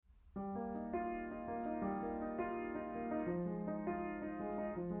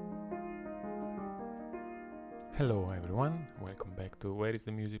Hello, everyone. Welcome back to Where is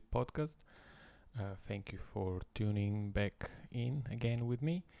the Music podcast. Thank you for tuning back in again with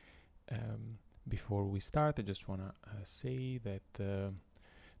me. Before we start, I just want to say that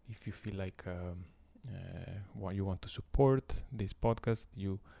if you feel like you want to support this podcast,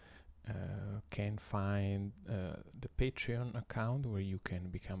 you can find the Patreon account where you can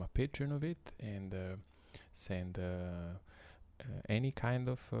become a patron of it and send any kind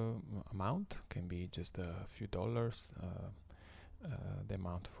of amount. Can be just a few dollars, the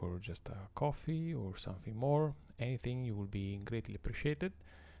amount for just a coffee or something more. Anything, you will be greatly appreciated.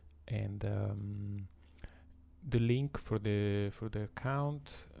 And the link for the account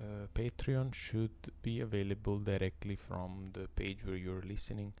Patreon should be available directly from the page where you're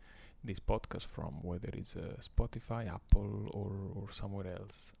listening this podcast from, whether it's Spotify, Apple, or somewhere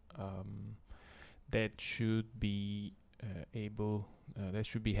else. That should be that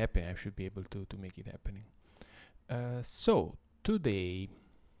should be happening. I should be able to make it happening. So today,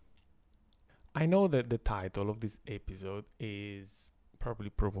 I know that the title of this episode is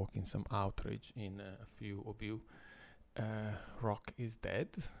probably provoking some outrage in a few of you. Rock is dead.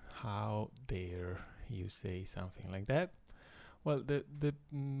 How dare you say something like that? Well, the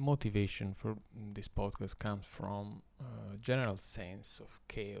motivation for this podcast comes from a general sense of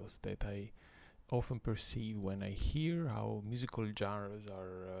chaos that I often perceive when I hear how musical genres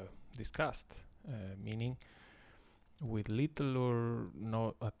are discussed, meaning with little or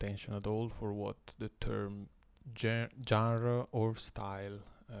no attention at all for what the term genre or style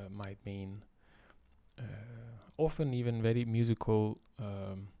might mean. Often, even very musical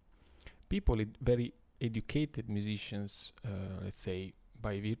people, very educated musicians, let's say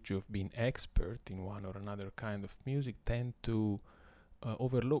by virtue of being expert in one or another kind of music, tend to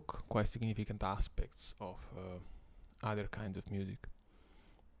overlook quite significant aspects of other kinds of music.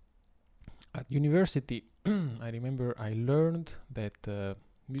 At university, I remember I learned that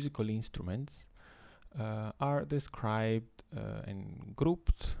musical instruments are described and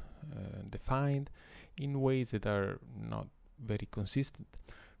grouped, defined in ways that are not very consistent.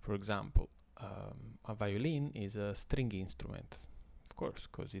 For example, a violin is a string instrument, of course,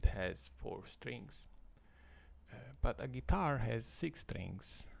 because it has 4 strings. But a guitar has 6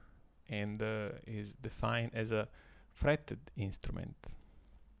 strings and is defined as a fretted instrument.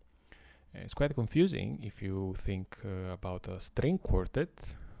 It's quite confusing if you think about a string quartet.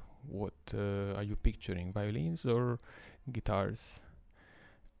 What are you picturing, violins or guitars?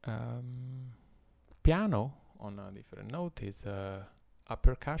 Piano, on a different note, is a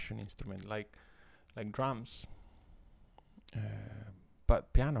percussion instrument like drums.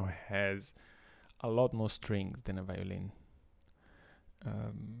 But piano has a lot more strings than a violin.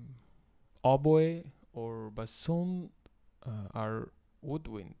 Oboe or bassoon are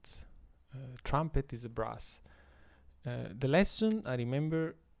woodwinds. Trumpet is a brass. The lesson, I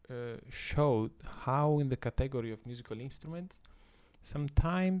remember, showed how in the category of musical instruments,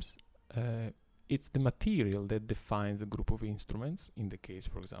 sometimes it's the material that defines a group of instruments, in the case,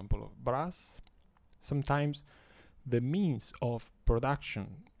 for example, of brass. Sometimes the means of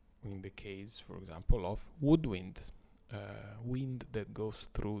production, in the case, for example, of woodwind, wind that goes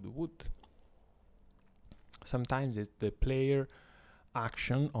through the wood. Sometimes it's the player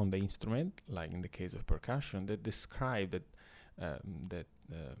action on the instrument, like in the case of percussion, that describe that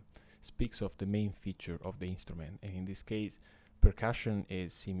speaks of the main feature of the instrument. And in this case, percussion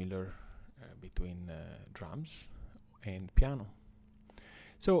is similar between drums and piano.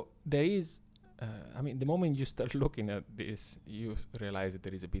 So there is the moment you start looking at this, you realize that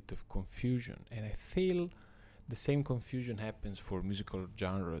there is a bit of confusion. And I feel the same confusion happens for musical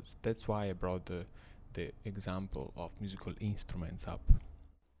genres. That's why I brought the example of musical instruments up.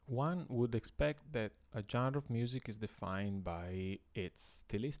 One would expect that a genre of music is defined by its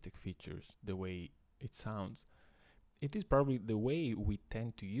stylistic features, the way it sounds. It is probably the way we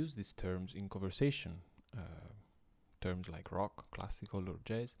tend to use these terms in conversation, terms like rock, classical, or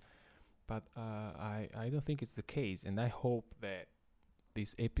jazz. But I don't think it's the case, and I hope that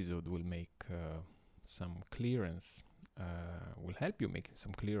this episode will make some clearance, will help you making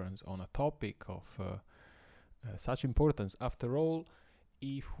some clearance on a topic of such importance. After all,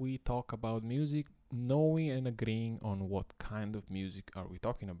 if we talk about music, knowing and agreeing on what kind of music are we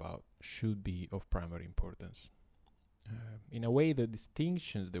talking about should be of primary importance. In a way, the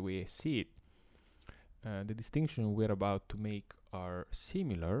distinctions, the way I see it, the distinction we're about to make are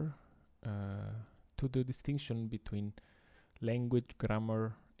similar to the distinction between language,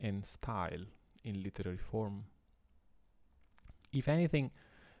 grammar, and style in literary form. If anything,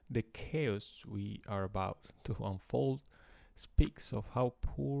 the chaos we are about to unfold speaks of how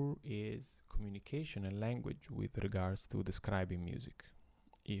poor is communication and language with regards to describing music,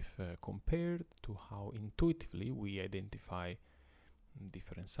 if compared to how intuitively we identify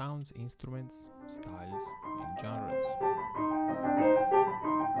different sounds, instruments, styles, and genres.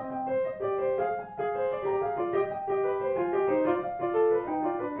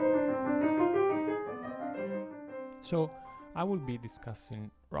 So, I will be discussing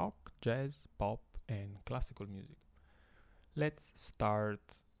rock, jazz, pop, and classical music. Let's start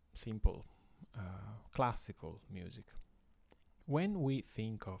simple. Classical music. When we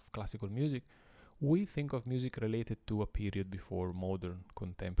think of classical music, we think of music related to a period before modern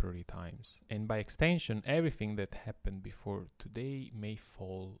contemporary times. And by extension, everything that happened before today may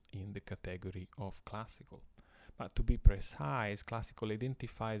fall in the category of classical. But to be precise, classical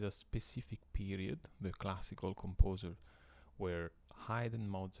identifies a specific period. The classical composers were Haydn,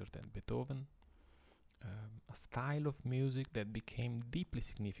 Mozart, and Beethoven. A style of music that became deeply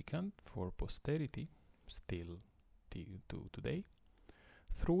significant for posterity, still to today,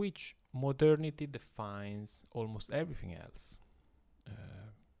 through which modernity defines almost everything else.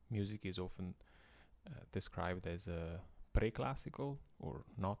 Music is often described as pre-classical, or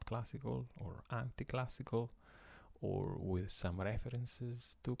not classical, or anti-classical, or with some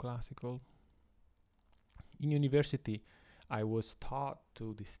references to classical. In university, I was taught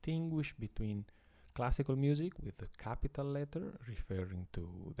to distinguish between classical music with the capital letter, referring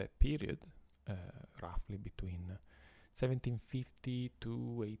to that period, roughly between 1750 to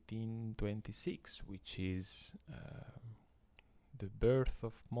 1826, which is the birth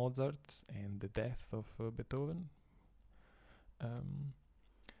of Mozart and the death of Beethoven. And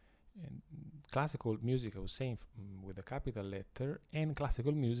classical music, I was saying, with a capital letter, and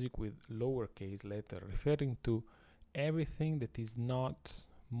classical music with lowercase letter, referring to everything that is not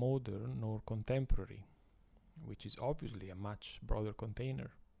modern or contemporary, which is obviously a much broader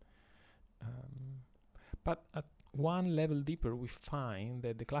container. But at one level deeper, we find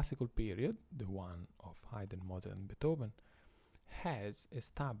that the classical period, the one of Haydn, Mozart, and Beethoven, has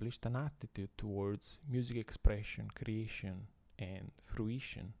established an attitude towards music expression, creation, and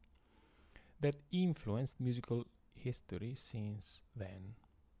fruition that influenced musical history since then.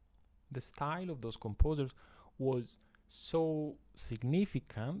 The style of those composers was so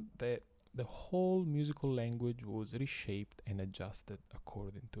significant that the whole musical language was reshaped and adjusted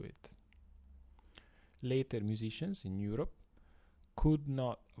according to it. Later musicians in Europe could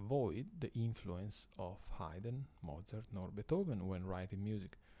not avoid the influence of Haydn, Mozart, nor Beethoven when writing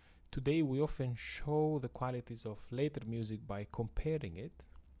music. Today we often show the qualities of later music by comparing it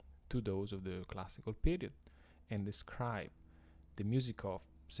to those of the classical period and describe the music of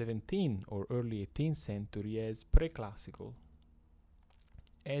 17th or early 18th century as pre-classical,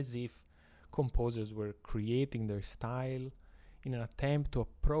 as if composers were creating their style in an attempt to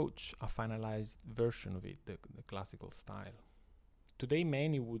approach a finalized version of it, the classical style. Today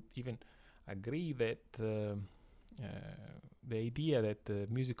many would even agree that the idea that the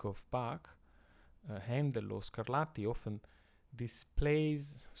music of Bach, Handel or Scarlatti often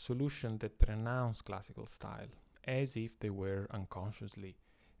displays solutions that pronounce classical style, as if they were unconsciously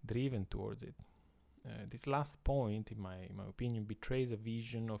driven towards it. This last point, in my opinion, betrays a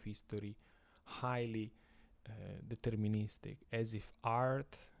vision of history highly deterministic, as if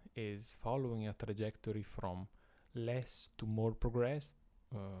art is following a trajectory from less to more progressed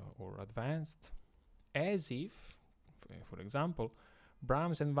or advanced, as if, for example,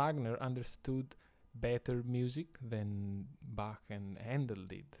 Brahms and Wagner understood better music than Bach and Handel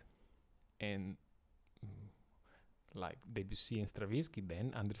did, and like Debussy and Stravinsky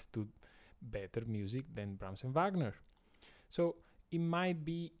then understood better music than Brahms and Wagner. So it might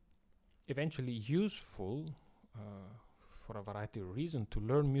be eventually useful for a variety of reasons to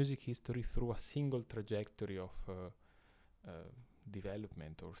learn music history through a single trajectory of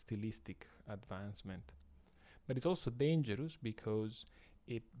development or stylistic advancement. But it's also dangerous because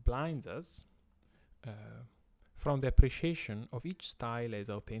it blinds us from the appreciation of each style as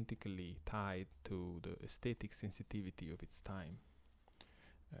authentically tied to the aesthetic sensitivity of its time.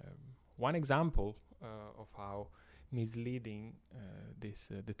 One example of how misleading this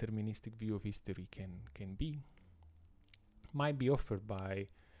deterministic view of history can be might be offered by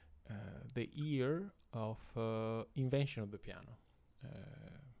the year of invention of the piano.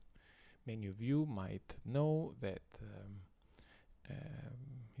 Many of you might know that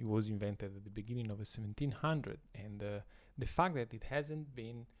it was invented at the beginning of the 1700s, and the fact that it hasn't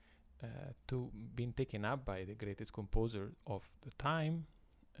been taken up by the greatest composer of the time,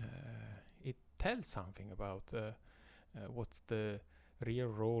 it tells something about what's the real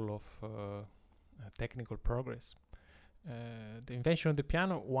role of technical progress. The invention of the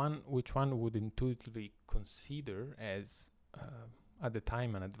piano, which one would intuitively consider as at the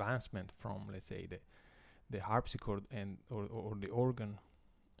time an advancement from, let's say, the harpsichord and or the organ.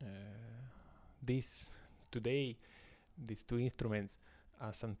 This today, these two instruments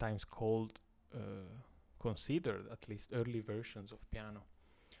are sometimes considered at least early versions of piano.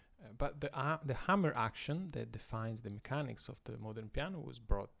 But the hammer action that defines the mechanics of the modern piano was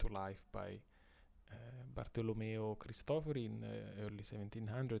brought to life by Bartolomeo Cristofori in early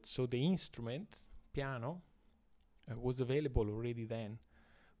 1700s. So the instrument, piano, was available already then,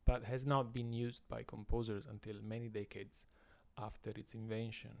 but has not been used by composers until many decades after its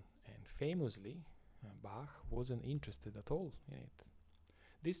invention. And famously, Bach wasn't interested at all in it.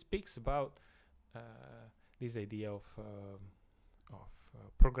 This speaks about this idea of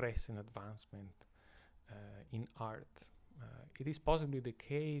progress and advancement in art. It is possibly the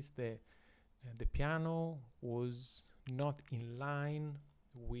case that the piano was not in line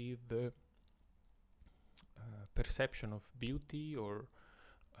with the perception of beauty or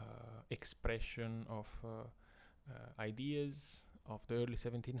expression of ideas of the early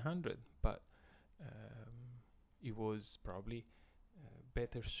 1700s, but it was probably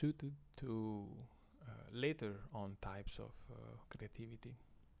better suited to later on types of creativity.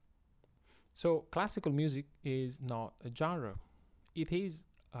 So classical music is not a genre. It is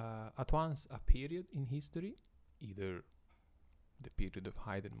at once a period in history, either the period of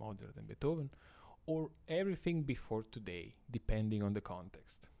Haydn, Mozart, and Beethoven, or everything before today, depending on the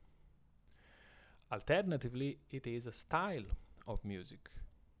context. Alternatively, it is a style of music,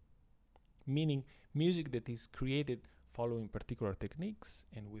 meaning music that is created following particular techniques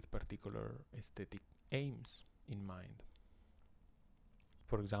and with particular aesthetic aims in mind.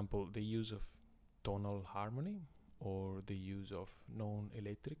 For example, the use of tonal harmony, or the use of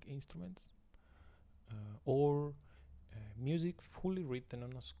non-electric instruments, or music fully written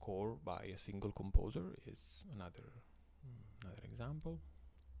on a score by a single composer is another example.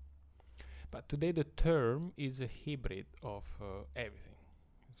 But today the term is a hybrid of everything.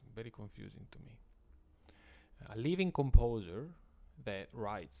 It's very confusing to me. A living composer that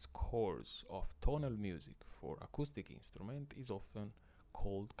writes scores of tonal music for acoustic instrument is often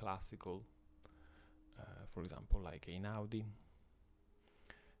called classical. For example, like Einaudi.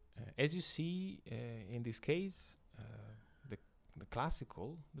 As you see, in this case, the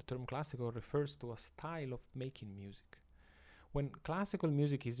term classical refers to a style of making music. When classical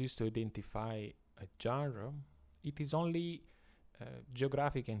music is used to identify a genre, it is only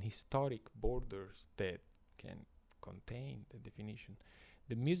geographic and historic borders that can contain the definition.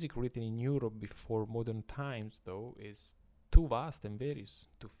 The music written in Europe before modern times, though, is too vast and various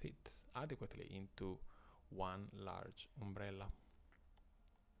to fit adequately into one large umbrella.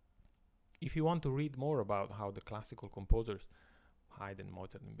 If you want to read more about how the classical composers Haydn,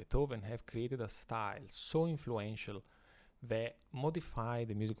 Mozart, and Beethoven have created a style so influential that modified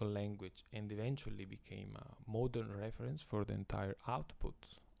the musical language and eventually became a modern reference for the entire output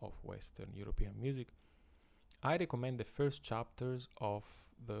of Western European music, I recommend the first chapters of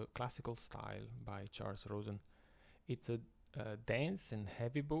The Classical Style by Charles Rosen. It's a dense and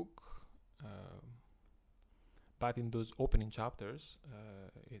heavy book, but in those opening chapters,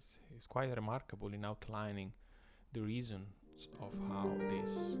 it's quite remarkable in outlining the reasons of how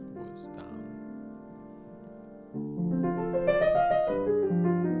this was done.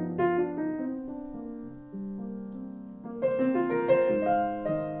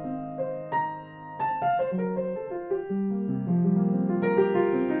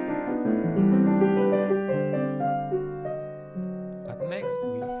 Up next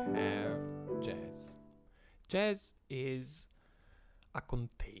we have jazz. Jazz is a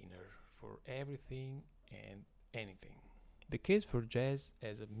container for everything and anything. The case for jazz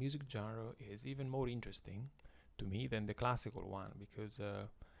as a music genre is even more interesting to me than the classical one, because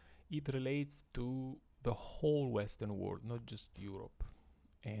it relates to the whole Western world, not just Europe,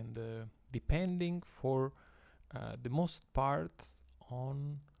 and depending for the most part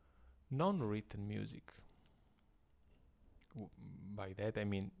on non-written music. By that I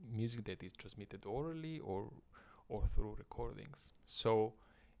mean music that is transmitted orally or through recordings. So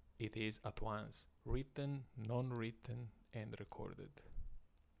it is at once written, non-written, and recorded.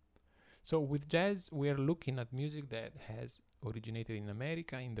 So with jazz, we are looking at music that has originated in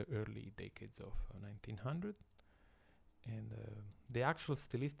America in the early decades of 1900, and the actual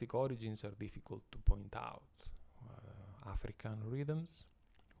stylistic origins are difficult to point out. African rhythms,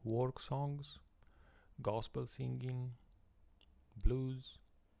 work songs, gospel singing, blues,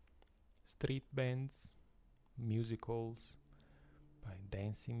 street bands, musicals, by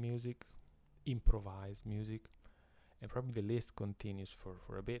dancing music, improvised music, and probably the list continues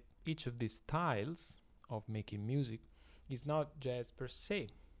for a bit. Each of these styles of making music is not jazz per se,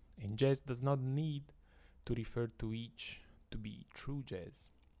 and jazz does not need to refer to each to be true jazz.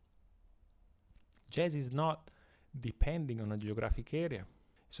 Jazz is not depending on a geographic area,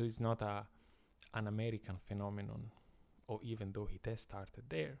 so it's not an American phenomenon, or even though it has started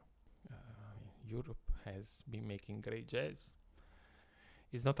there. Europe has been making great jazz.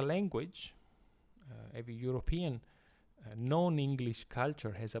 It's not a language. Every European non-English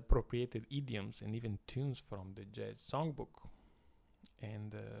culture has appropriated idioms and even tunes from the jazz songbook,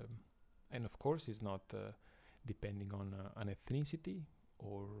 and of course, it's not depending on an ethnicity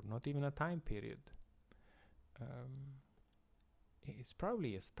or not even a time period. It's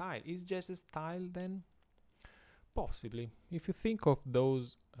probably a style. Is jazz a style then? Possibly. If you think of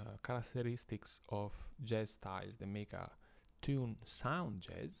those characteristics of jazz styles that make a tune sound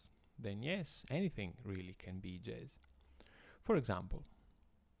jazz, then yes, anything really can be jazz. For example,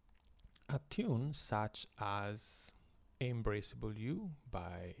 a tune such as Embraceable You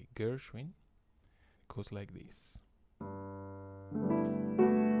by Gershwin goes like this.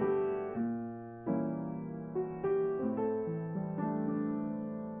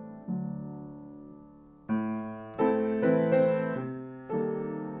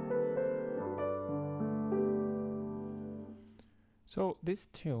 So this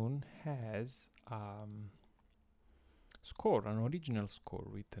tune has score, an original score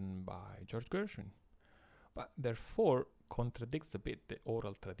written by George Gershwin, but therefore contradicts a bit the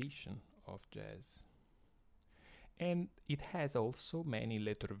oral tradition of jazz. And it has also many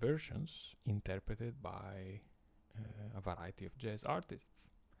later versions interpreted by a variety of jazz artists.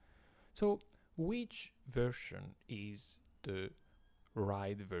 So which version is the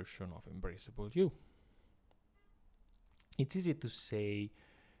right version of Embraceable You? It's easy to say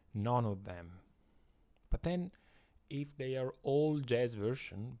none of them, but then if they are all jazz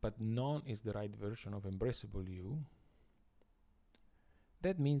version, but none is the right version of Embraceable You,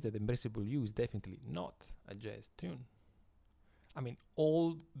 that means that Embraceable You is definitely not a jazz tune. I mean,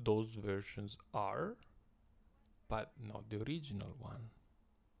 all those versions are, but not the original one.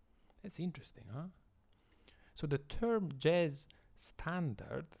 That's interesting, huh? So the term jazz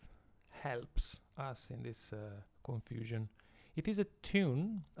standard helps us in this confusion. It is a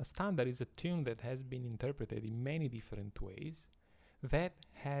tune, a standard is a tune that has been interpreted in many different ways, that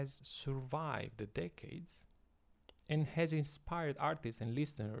has survived the decades and has inspired artists and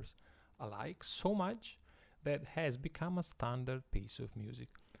listeners alike so much that has become a standard piece of music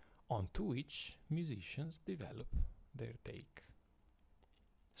onto which musicians develop their take.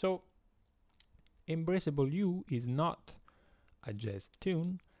 So, Embraceable You is not a jazz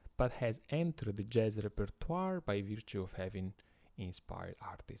tune, but has entered the jazz repertoire by virtue of having inspired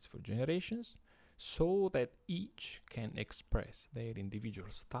artists for generations, so that each can express their individual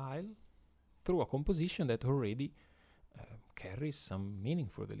style through a composition that already carries some meaning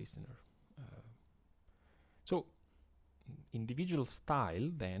for the listener. So, individual style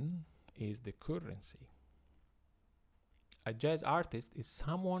then is the currency. A jazz artist is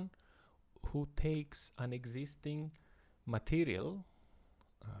someone who takes an existing material,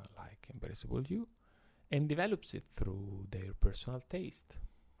 like Embraceable You, and develops it through their personal taste.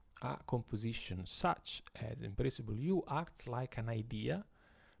 A composition such as Embraceable You acts like an idea,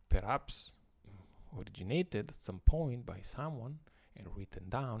 perhaps originated at some point by someone and written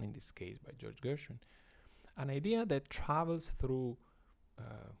down, in this case by George Gershwin, an idea that travels through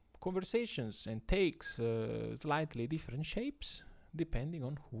conversations and takes slightly different shapes depending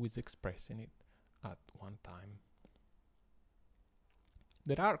on who is expressing it at one time.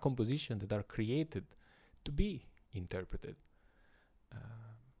 There are compositions that are created to be interpreted,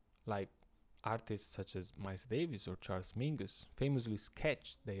 like artists such as Miles Davis or Charles Mingus famously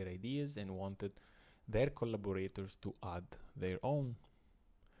sketched their ideas and wanted their collaborators to add their own.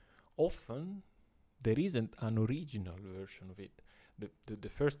 Often, there isn't an original version of it. The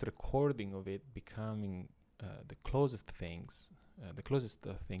first recording of it becoming the closest thing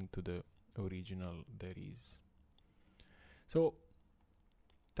to the original there is. So,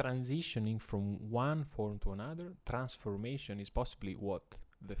 transitioning from one form to another, transformation is possibly what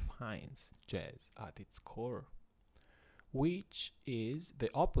defines jazz at its core, which is the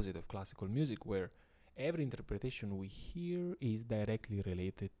opposite of classical music, where every interpretation we hear is directly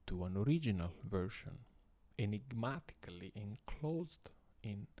related to an original version, enigmatically enclosed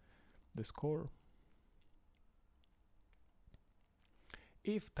in the score.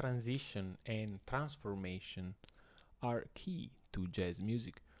 If transition and transformation are key to jazz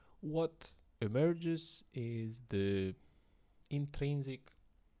music, what emerges is the intrinsic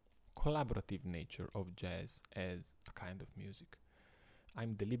collaborative nature of jazz as a kind of music.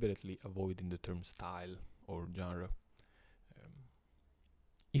 I'm deliberately avoiding the term style or genre.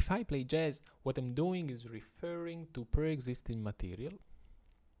 If I play jazz, what I'm doing is referring to pre-existing material,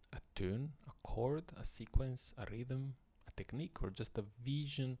 a tune, a chord, a sequence, a rhythm, a technique, or just a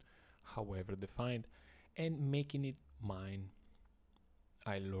vision, however defined, and making it mine.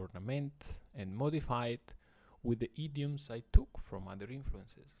 I'll ornament and modify it with the idioms I took from other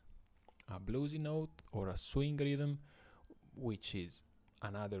influences. A bluesy note or a swing rhythm, which is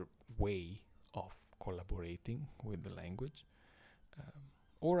another way of collaborating with the language.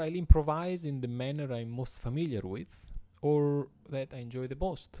 Or I'll improvise in the manner I'm most familiar with, or that I enjoy the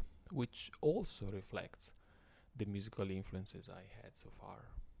most, which also reflects the musical influences I had so far.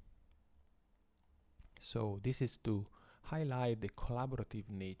 So this is to highlight the collaborative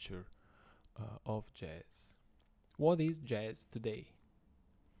nature of jazz. What is jazz today?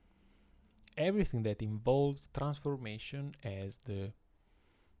 Everything that involves transformation as the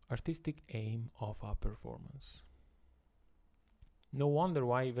artistic aim of a performance. No wonder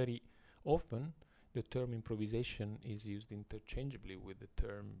why very often the term improvisation is used interchangeably with the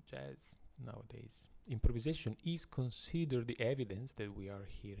term jazz nowadays. Improvisation is considered the evidence that we are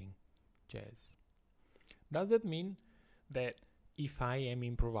hearing jazz. Does that mean that if I am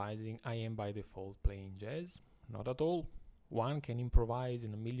improvising, I am by default playing jazz? Not at all. One can improvise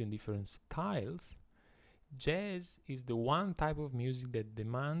in a million different styles. Jazz is the one type of music that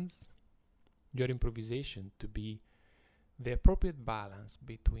demands your improvisation to be the appropriate balance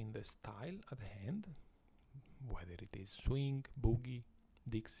between the style at hand, whether it is swing, boogie,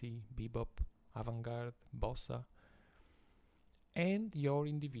 Dixie, bebop, avant-garde, bossa, and your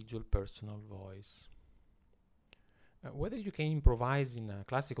individual personal voice. Whether you can improvise in a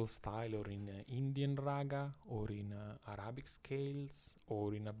classical style or in Indian raga or in Arabic scales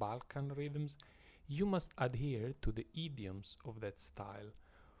or in a Balkan rhythms, you must adhere to the idioms of that style.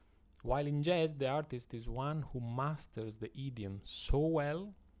 While in jazz, the artist is one who masters the idiom so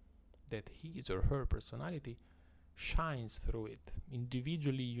well that his or her personality shines through it,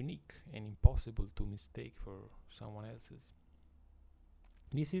 individually unique and impossible to mistake for someone else's.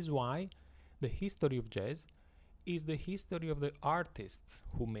 This is why the history of jazz is the history of the artists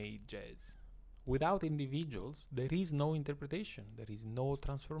who made jazz. Without individuals, there is no interpretation, there is no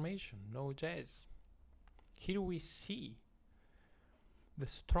transformation, no jazz. Here we see the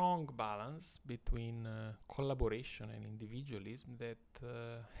strong balance between collaboration and individualism that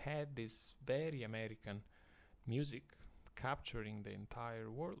had this very American music capturing the entire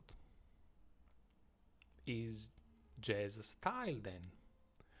world. Is jazz a style then?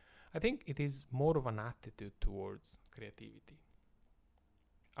 I think it is more of an attitude towards creativity,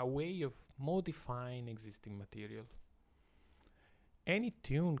 a way of modifying existing material. Any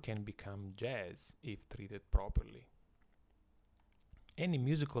tune can become jazz if treated properly. Any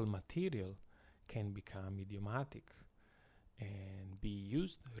musical material can become idiomatic and be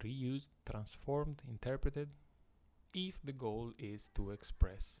used, reused, transformed, interpreted if the goal is to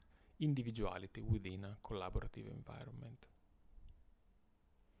express individuality within a collaborative environment.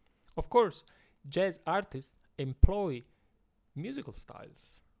 Of course, jazz artists employ musical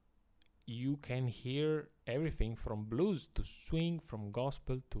styles. You can hear everything from blues to swing, from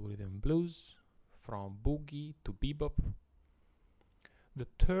gospel to rhythm blues, from boogie to bebop. The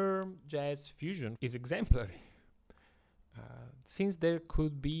term jazz fusion is exemplary, since there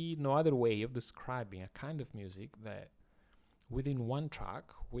could be no other way of describing a kind of music that within one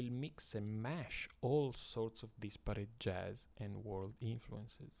track will mix and mash all sorts of disparate jazz and world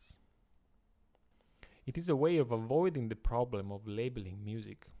influences. It is a way of avoiding the problem of labeling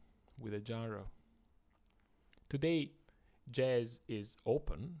music with a genre. Today, jazz is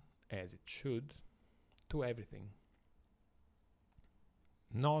open, as it should, to everything.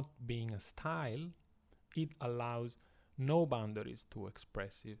 Not being a style, it allows no boundaries to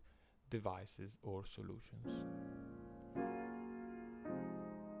expressive devices or solutions.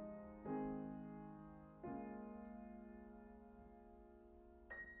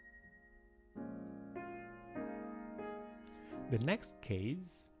 The next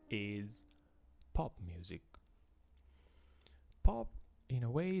case is pop music. Pop, in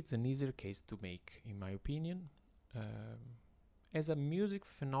a way, it's an easier case to make, in my opinion. As a music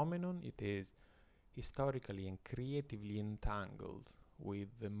phenomenon, it is historically and creatively entangled with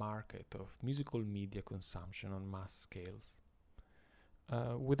the market of musical media consumption on mass scales.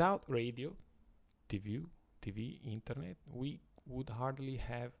 Without radio, TV, internet, we would hardly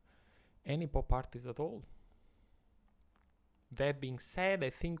have any pop artists at all. That being said, I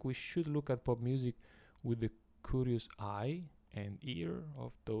think we should look at pop music with the curious eye and ear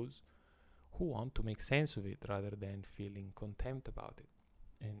of those who want to make sense of it rather than feeling contempt about it.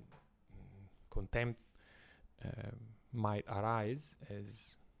 And contempt might arise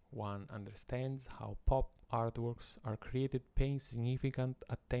as one understands how pop artworks are created paying significant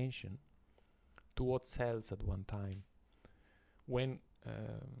attention to what sells at one time. When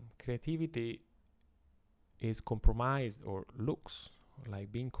creativity is compromised or looks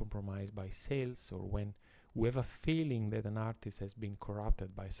like being compromised by sales, or when we have a feeling that an artist has been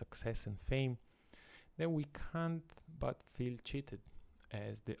corrupted by success and fame, then we can't but feel cheated,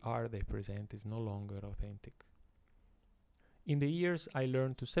 as the art they present is no longer authentic. In the years, I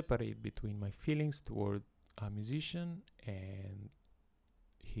learned to separate between my feelings toward a musician and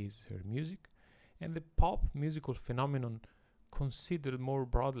her music, and the pop musical phenomenon considered more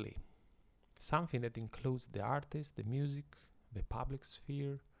broadly, something that includes the artist, the music, the public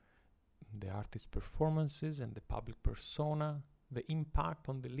sphere, the artist's performances and the public persona, the impact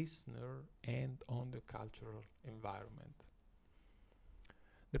on the listener and on the cultural environment.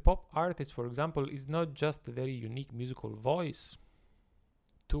 The pop artist, for example, is not just a very unique musical voice.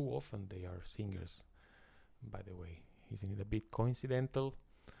 Too often they are singers, by the way. Isn't it a bit coincidental?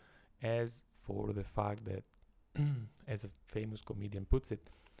 As for the fact that, as a famous comedian puts it,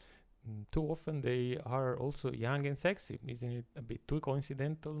 too often they are also young and sexy. Isn't it a bit too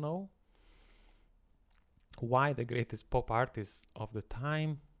coincidental, no? Why the greatest pop artist of the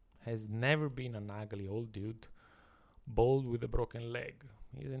time has never been an ugly old dude, bald with a broken leg.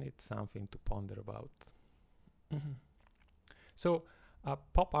 Isn't it something to ponder about? So, a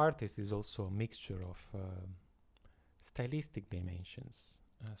pop artist is also a mixture of stylistic dimensions.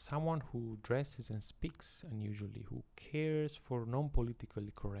 Someone who dresses and speaks unusually, who cares for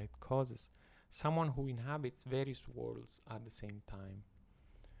non-politically correct causes, someone who inhabits various worlds at the same time.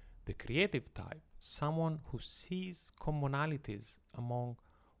 The creative type, someone who sees commonalities among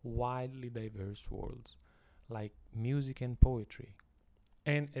widely diverse worlds, like music and poetry.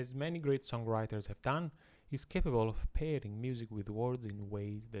 And as many great songwriters have done, is capable of pairing music with words in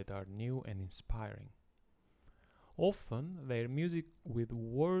ways that are new and inspiring. Often, their music with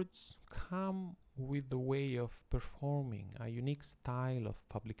words come with the way of performing, a unique style of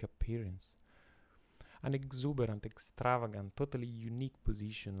public appearance, an exuberant, extravagant, totally unique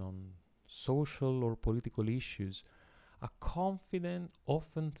position on social or political issues, a confident,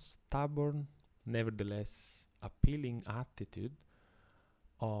 often stubborn, nevertheless appealing attitude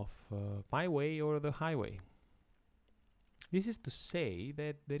of my way or the highway. This is to say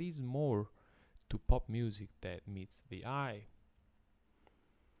that there is more to pop music that meets the eye.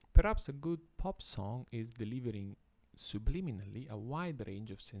 Perhaps a good pop song is delivering subliminally a wide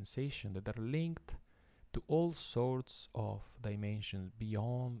range of sensations that are linked to all sorts of dimensions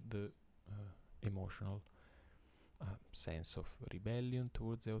beyond the emotional sense of rebellion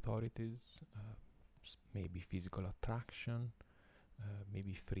towards the authorities, maybe physical attraction,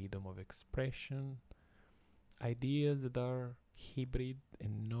 maybe freedom of expression, ideas that are hybrid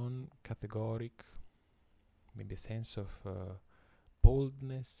and non-categoric, maybe a sense of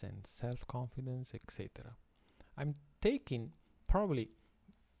boldness and self-confidence, etc. I'm taking probably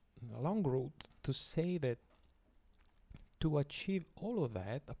a long road to say that to achieve all of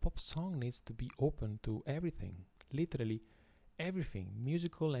that, a pop song needs to be open to everything, literally everything,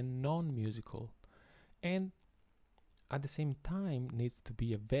 musical and non-musical, and at the same time needs to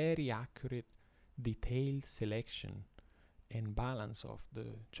be a very accurate, detailed selection and balance of the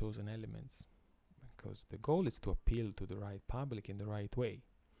chosen elements, because the goal is to appeal to the right public in the right way.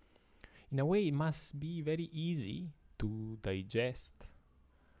 In a way, it must be very easy to digest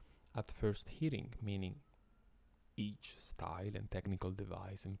at first hearing, meaning each style and technical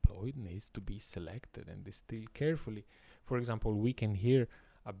device employed needs to be selected and distilled carefully. For example, we can hear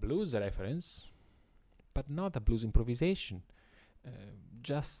a blues reference, but not a blues improvisation,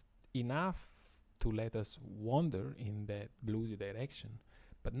 just enough to let us wander in that bluesy direction,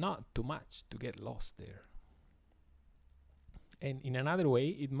 but not too much to get lost there. And in another way,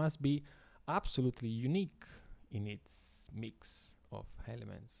 it must be absolutely unique in its mix of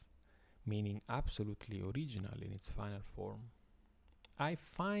elements, meaning absolutely original in its final form. I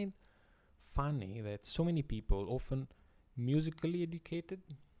find funny that so many people, often musically educated,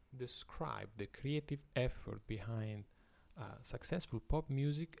 describe the creative effort behind successful pop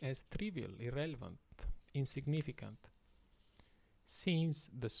music as trivial, irrelevant, insignificant. Since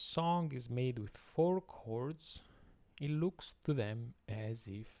the song is made with 4 chords, it looks to them as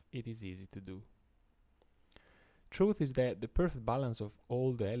if it is easy to do. Truth is that the perfect balance of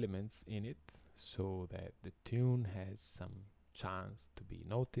all the elements in it, so that the tune has some chance to be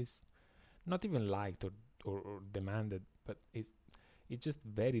noticed, not even liked or demanded, but it's just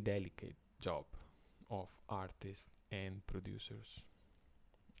very delicate, job of artists and producers.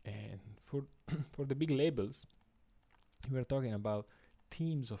 And for for the big labels, we're talking about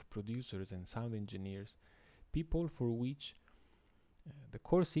teams of producers and sound engineers, people for which the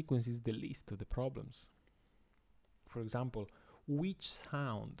core sequence is the least of the problems. For example, which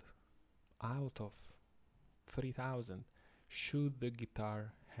sound out of 3000 should the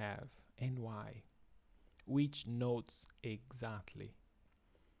guitar have and why? Which notes exactly?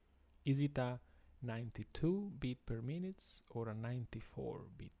 Is it a 92 beat per minute or a 94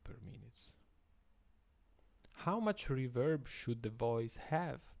 beat per minute? How much reverb should the voice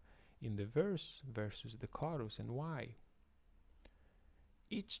have in the verse versus the chorus and why?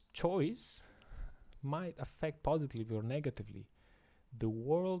 Each choice might affect positively or negatively the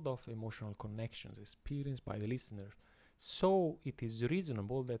world of emotional connections experienced by the listener. So it is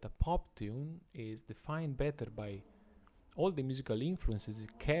reasonable that a pop tune is defined better by all the musical influences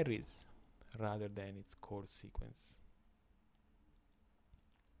it carries rather than its chord sequence.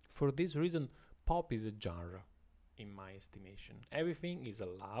 For this reason, pop is a genre, in my estimation. Everything is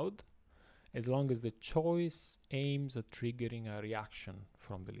allowed as long as the choice aims at triggering a reaction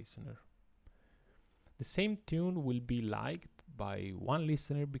from the listener. The same tune will be liked by one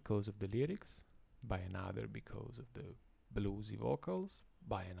listener because of the lyrics, by another because of the bluesy vocals,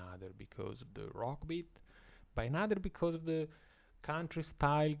 by another because of the rock beat, by another because of the country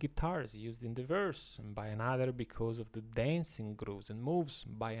style guitars used in the verse, and by another because of the dancing grooves and moves,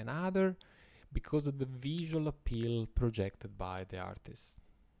 by another because of the visual appeal projected by the artist.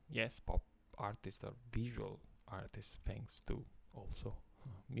 Yes, pop artists are visual artists thanks to also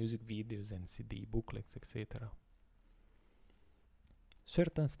music videos and CD booklets, etc.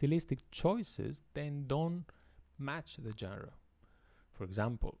 Certain stylistic choices then don't match the genre. For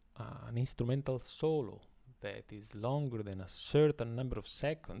example, an instrumental solo that is longer than a certain number of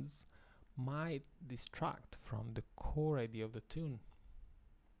seconds might distract from the core idea of the tune.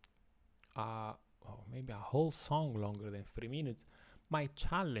 Or maybe a whole song longer than 3 minutes might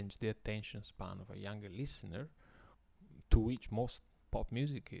challenge the attention span of a younger listener, to which most pop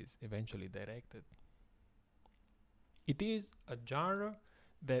music is eventually directed. It is a genre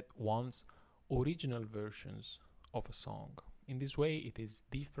that wants original versions of a song. In this way, it is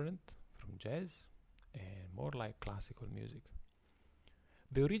different from jazz and more like classical music.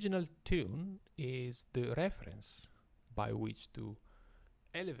 The original tune is the reference by which to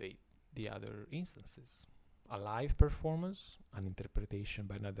elevate the other instances. A live performance, an interpretation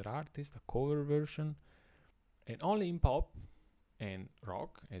by another artist, a cover version, and only in pop and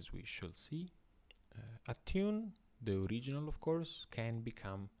rock, as we shall see, a tune, the original of course, can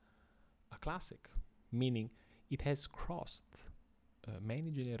become a classic, meaning it has crossed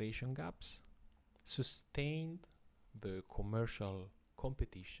many generation gaps, sustained the commercial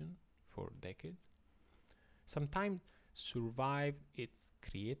competition for decades, sometimes survived its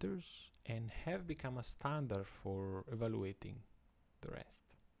creators and have become a standard for evaluating the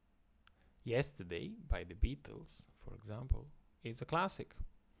rest. Yesterday by the Beatles, for example, is a classic.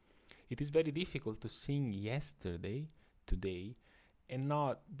 It is very difficult to sing Yesterday today and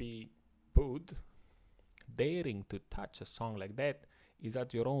not be booed. Daring to touch a song like that is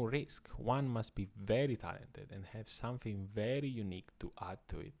at your own risk. One must be very talented and have something very unique to add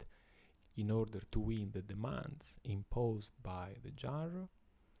to it in order to win the demands imposed by the genre,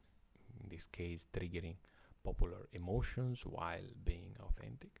 in this case triggering popular emotions while being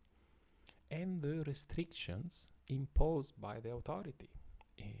authentic, and the restrictions imposed by the authority,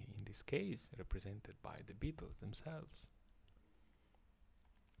 in this case represented by the Beatles themselves.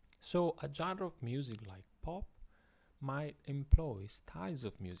 So a genre of music like pop might employ styles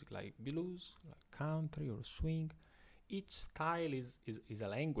of music like blues, like country or swing. Each style is a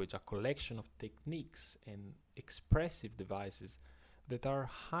language, a collection of techniques and expressive devices that are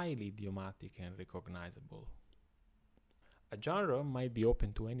highly idiomatic and recognizable. A genre might be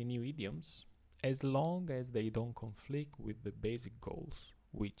open to any new idioms as long as they don't conflict with the basic goals,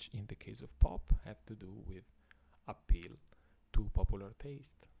 which in the case of pop have to do with appeal to popular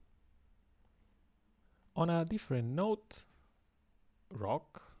taste. On a different note,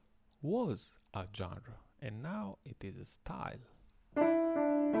 rock was a genre and now it is a style.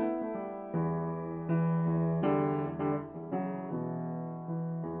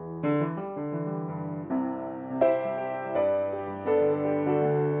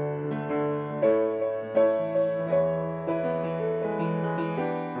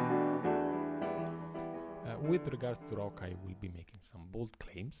 With regards to rock, I will be making some bold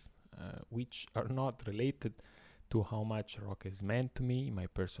claims, which are not related to how much rock has meant to me in my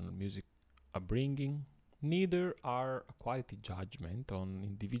personal music upbringing, Neither are a quality judgment on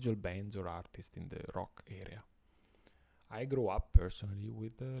individual bands or artists in the rock area. I grew up personally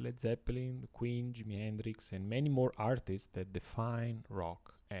with Led Zeppelin, Queen, Jimi Hendrix, and many more artists that define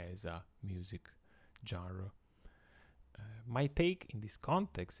rock as a music genre. My take in this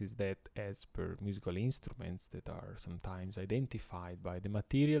context is that, as per musical instruments that are sometimes identified by the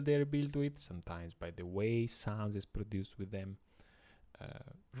material they're built with, sometimes by the way sound is produced with them,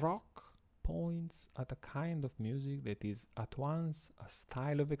 rock points at a kind of music that is at once a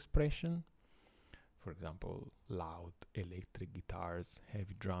style of expression, for example, loud electric guitars,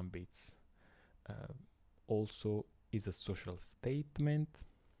 heavy drum beats, also is a social statement,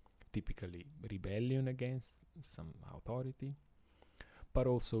 typically rebellion against some authority, but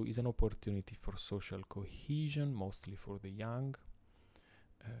also is an opportunity for social cohesion, mostly for the young,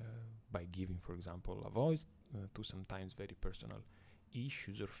 by giving, for example, a voice to sometimes very personal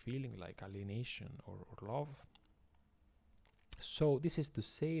issues or feeling like alienation or love. So this is to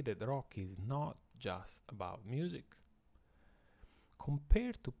say that rock is not just about music.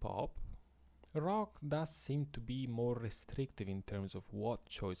 Compared to pop, rock does seem to be more restrictive in terms of what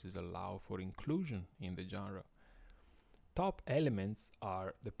choices allow for inclusion in the genre. Top elements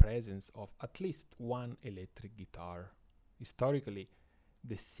are the presence of at least one electric guitar, historically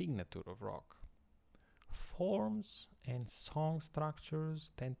the signature of rock. Forms and song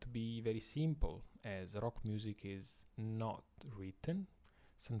structures tend to be very simple, as rock music is not written,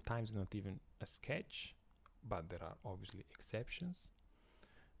 sometimes not even a sketch, but there are obviously exceptions,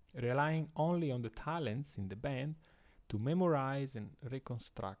 relying only on the talents in the band to memorize and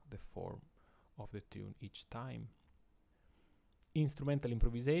reconstruct the form of the tune each time. Instrumental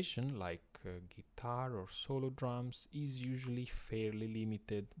improvisation, like guitar or solo drums, is usually fairly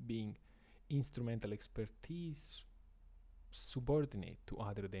limited, being instrumental expertise subordinate to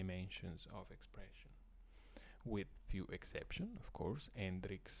other dimensions of expression. With few exceptions, of course.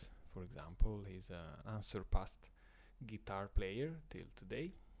 Hendrix, for example, is an unsurpassed guitar player till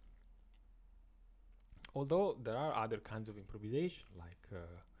today. Although there are other kinds of improvisation, like,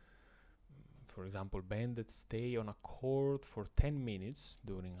 for example, bands that stay on a chord for 10 minutes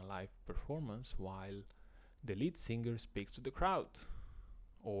during a live performance while the lead singer speaks to the crowd,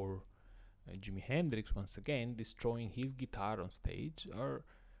 or Jimi Hendrix once again destroying his guitar on stage, are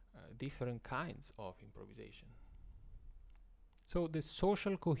different kinds of improvisation. So the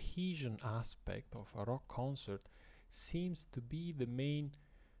social cohesion aspect of a rock concert seems to be the main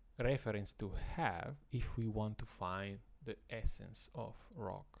reference to have if we want to find the essence of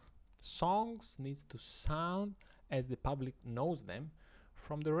rock. Songs needs to sound as the public knows them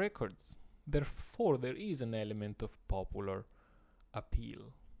from the records. Therefore, there is an element of popular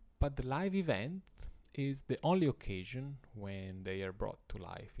appeal. But the live event is the only occasion when they are brought to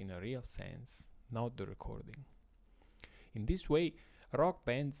life in a real sense, not the recording. In this way, rock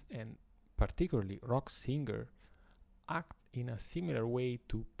bands and particularly rock singers act in a similar way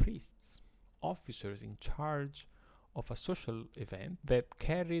to priests, officers in charge of a social event that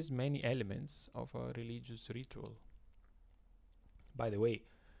carries many elements of a religious ritual. By the way,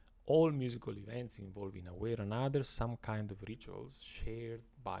 all musical events involve in a way or another some kind of rituals shared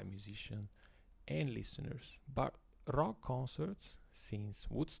by musicians and listeners, but rock concerts, since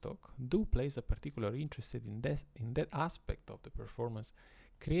Woodstock, do place a particular interest in that aspect of the performance,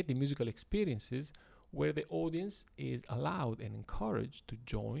 creating musical experiences where the audience is allowed and encouraged to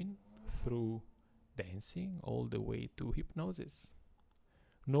join through dancing all the way to hypnosis.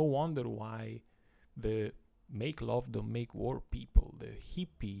 No wonder why the make love don't make war people, the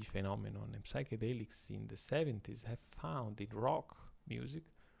hippie phenomenon and psychedelics in the 70s have found in rock music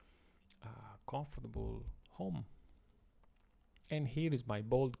a comfortable home. And here is my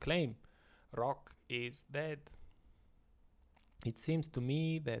bold claim: rock is dead. It seems to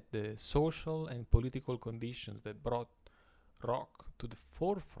me that the social and political conditions that brought rock to the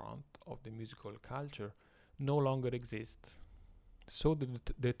forefront of the musical culture no longer exist. So the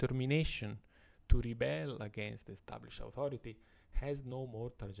determination to rebel against established authority has no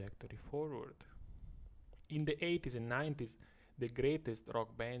more trajectory forward. In the 80s and 90s, the greatest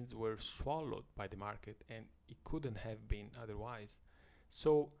rock bands were swallowed by the market, and it couldn't have been otherwise.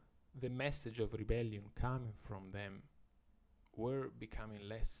 So the message of rebellion coming from them were becoming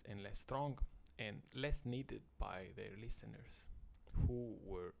less and less strong and less needed by their listeners, who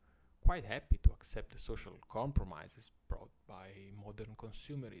were quite happy to accept the social compromises brought by modern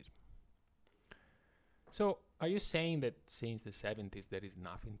consumerism. So, are you saying that since the 70s there is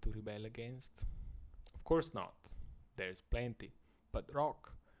nothing to rebel against? Of course not. There is plenty. But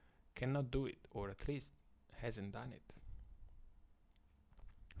rock cannot do it, or at least hasn't done it.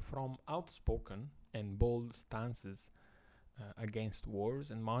 From outspoken and bold stances against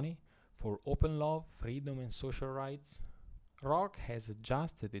wars and money, for open love, freedom, and social rights, rock has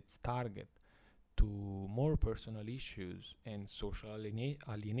adjusted its target to more personal issues and social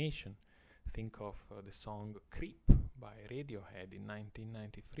alienation. Think of the song Creep by Radiohead in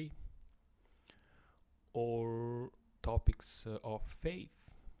 1993, or topics of faith.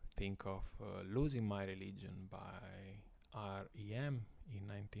 Think of Losing My Religion by REM in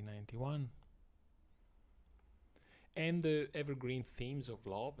 1991, and the evergreen themes of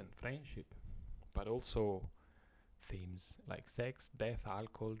love and friendship, but also themes like sex, death,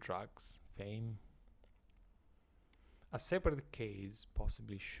 alcohol, drugs, fame. A separate case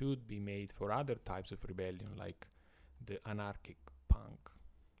possibly should be made for other types of rebellion, like the anarchic punk,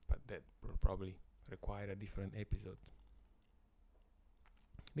 but that will probably require a different episode.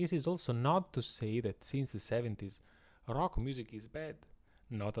 This is also not to say that since the 70s rock music is bad.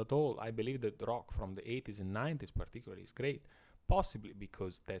 Not at all. I believe that rock from the 80s and 90s particularly is great, possibly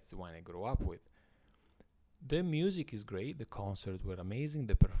because that's the one I grew up with. The music is great, the concerts were amazing,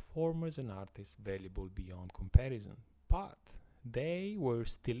 the performers and artists valuable beyond comparison, but they were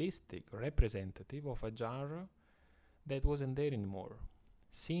stylistic, representative of a genre that wasn't there anymore.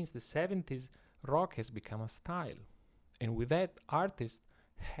 Since the 70s, rock has become a style, and with that, artists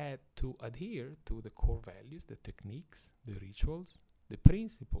had to adhere to the core values, the techniques, the rituals, the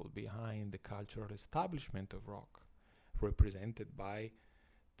principle behind the cultural establishment of rock, represented by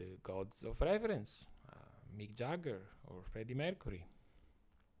the gods of reverence, Mick Jagger or Freddie Mercury.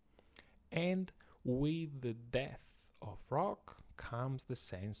 And with the death of rock comes the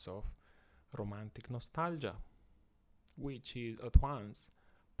sense of romantic nostalgia, which is at once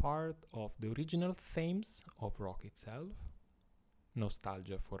part of the original themes of rock itself,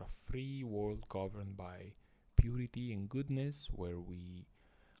 nostalgia for a free world governed by purity and goodness, where we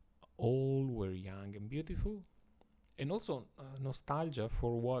all were young and beautiful, and also nostalgia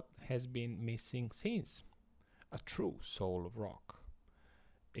for what has been missing since, a true soul of rock,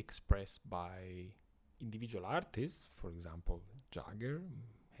 expressed by individual artists, for example, Jagger,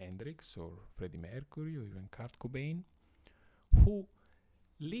 Hendrix, or Freddie Mercury, or even Kurt Cobain, who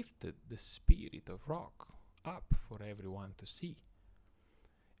lifted the spirit of rock up for everyone to see.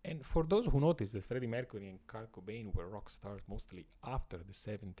 And for those who notice that Freddie Mercury and Kurt Cobain were rock stars mostly after the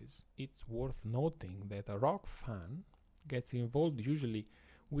 70s, it's worth noting that a rock fan gets involved usually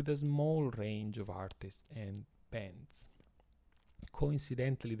with a small range of artists and bands.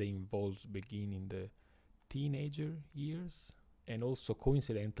 Coincidentally, the involves begin in the teenager years, and also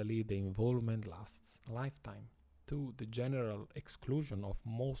coincidentally, the involvement lasts a lifetime, to the general exclusion of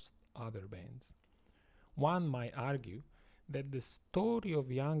most other bands. One might argue that the story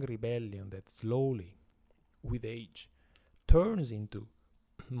of young rebellion that slowly, with age, turns into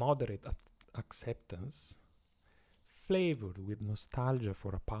moderate acceptance, flavored with nostalgia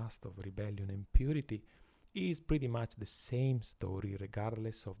for a past of rebellion and purity, is pretty much the same story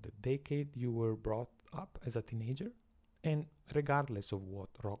regardless of the decade you were brought up as a teenager and regardless of what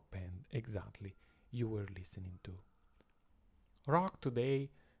rock band exactly you were listening to. Rock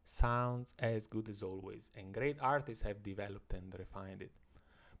today sounds as good as always, and great artists have developed and refined it.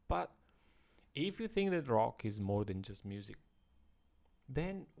 But if you think that rock is more than just music,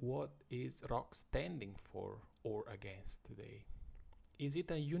 then what is rock standing for or against today? Is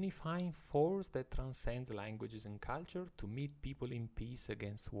it a unifying force that transcends languages and culture to meet people in peace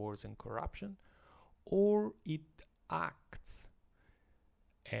against wars and corruption? Or it acts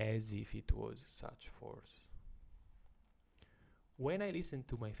as if it was such force? When I listen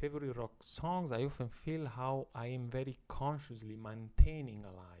to my favorite rock songs, I often feel how I am very consciously maintaining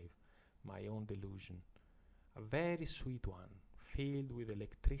alive my own delusion. A very sweet one, filled with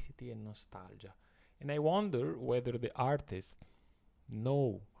electricity and nostalgia. And I wonder whether the artists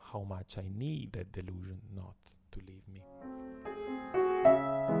know how much I need that delusion not to leave me.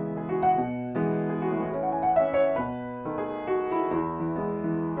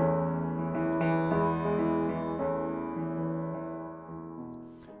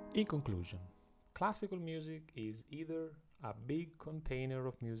 In conclusion, classical music is either a big container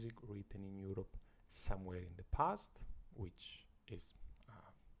of music written in Europe somewhere in the past, which is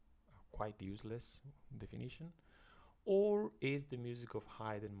a quite useless definition, or is the music of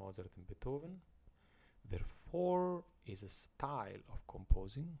Haydn, Mozart, and Beethoven. Therefore, is a style of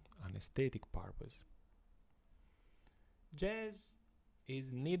composing, an aesthetic purpose. Jazz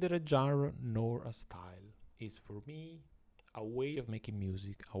is neither a genre nor a style. Is for me a way of making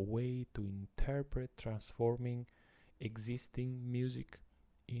music, a way to interpret transforming existing music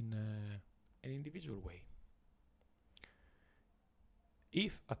in an individual way.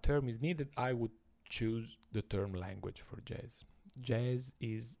 If a term is needed, I would choose the term language for jazz. Jazz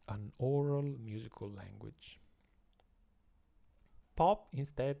is an oral musical language. Pop,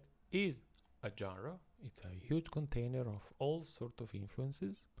 instead, is a genre. It's a huge container of all sorts of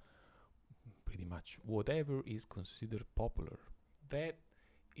influences. Pretty much whatever is considered popular, that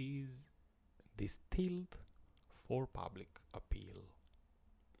is distilled for public appeal.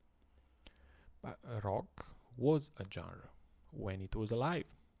 But rock was a genre when it was alive,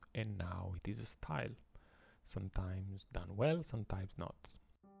 and now it is a style, sometimes done well, sometimes not.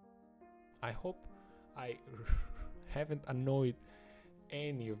 I hope I haven't annoyed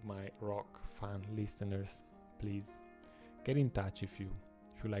any of my rock fan listeners. Please get in touch if you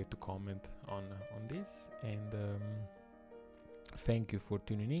like to comment on this, and thank you for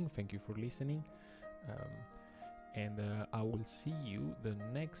tuning in, thank you for listening, and I will see you the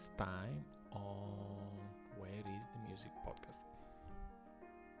next time on Where is the Music podcast.